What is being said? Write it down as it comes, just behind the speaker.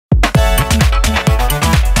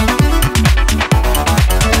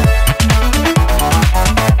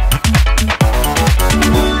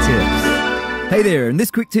this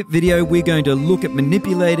quick tip video, we're going to look at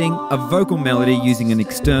manipulating a vocal melody using an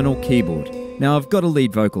external keyboard. Now I've got a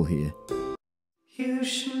lead vocal here.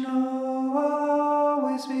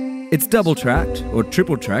 It's double tracked or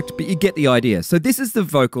triple tracked, but you get the idea. So this is the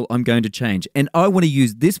vocal I'm going to change, and I want to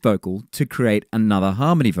use this vocal to create another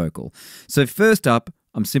harmony vocal. So first up,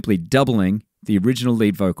 I'm simply doubling the original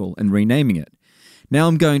lead vocal and renaming it. Now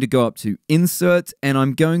I'm going to go up to Insert, and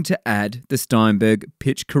I'm going to add the Steinberg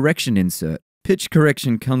Pitch Correction insert. Pitch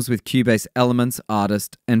Correction comes with Cubase Elements,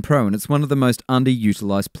 Artist, and Pro, and it's one of the most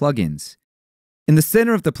underutilized plugins. In the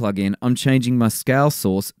center of the plugin, I'm changing my scale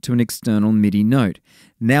source to an external MIDI note.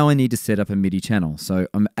 Now I need to set up a MIDI channel, so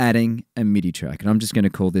I'm adding a MIDI track, and I'm just going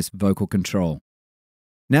to call this Vocal Control.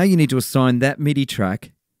 Now you need to assign that MIDI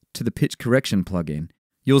track to the Pitch Correction plugin.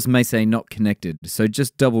 Yours may say not connected, so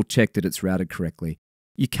just double check that it's routed correctly.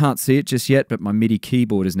 You can't see it just yet, but my MIDI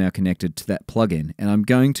keyboard is now connected to that plugin, and I'm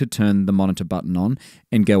going to turn the monitor button on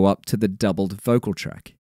and go up to the doubled vocal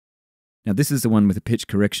track. Now this is the one with a pitch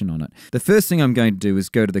correction on it. The first thing I'm going to do is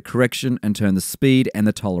go to the correction and turn the speed and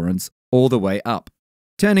the tolerance all the way up.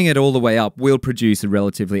 Turning it all the way up will produce a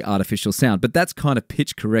relatively artificial sound, but that's kind of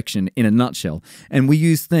pitch correction in a nutshell. And we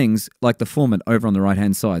use things like the format over on the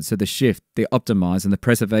right-hand side, so the shift, the optimize, and the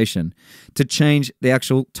preservation, to change the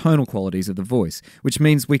actual tonal qualities of the voice, which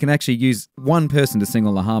means we can actually use one person to sing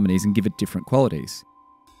all the harmonies and give it different qualities.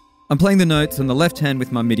 I'm playing the notes on the left hand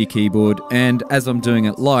with my MIDI keyboard, and as I'm doing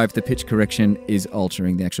it live, the pitch correction is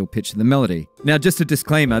altering the actual pitch of the melody. Now, just a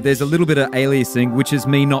disclaimer, there's a little bit of aliasing, which is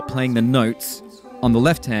me not playing the notes on the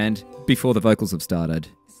left hand before the vocals have started.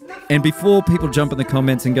 And before people jump in the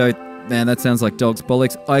comments and go, man, that sounds like dog's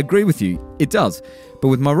bollocks, I agree with you, it does. But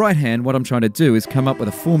with my right hand, what I'm trying to do is come up with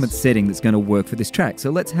a format setting that's going to work for this track.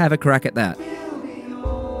 So let's have a crack at that.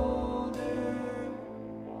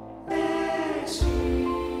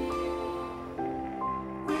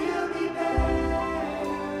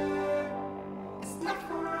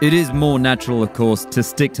 It is more natural, of course, to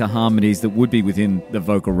stick to harmonies that would be within the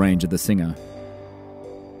vocal range of the singer.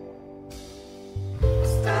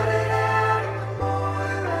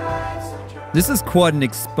 This is quite an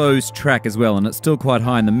exposed track as well, and it's still quite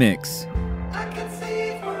high in the mix.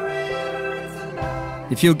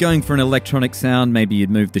 If you're going for an electronic sound, maybe you'd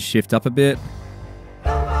move the shift up a bit.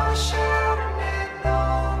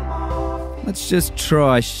 Let's just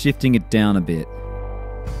try shifting it down a bit.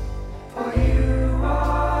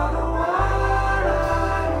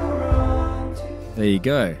 There you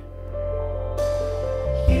go.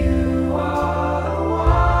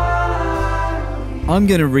 I'm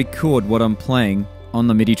going to record what I'm playing on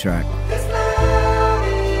the MIDI track.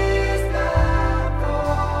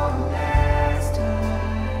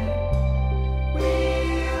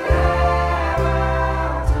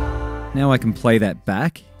 Now I can play that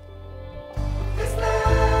back.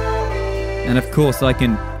 And of course I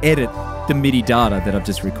can edit the MIDI data that I've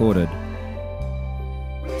just recorded.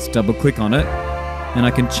 Let's double click on it, and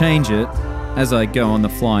I can change it as I go on the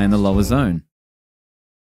fly in the lower zone.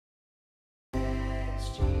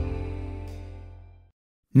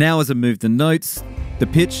 Now as I move the notes, the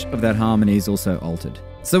pitch of that harmony is also altered.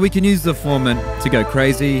 So we can use the format to go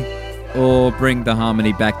crazy or bring the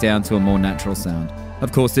harmony back down to a more natural sound.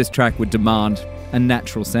 Of course, this track would demand a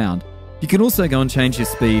natural sound. You can also go and change your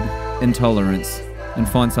speed and tolerance and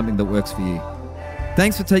find something that works for you.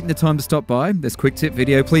 Thanks for taking the time to stop by this quick tip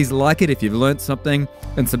video. Please like it if you've learned something,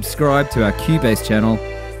 and subscribe to our Cubase channel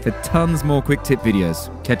for tons more quick tip videos.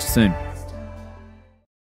 Catch you soon.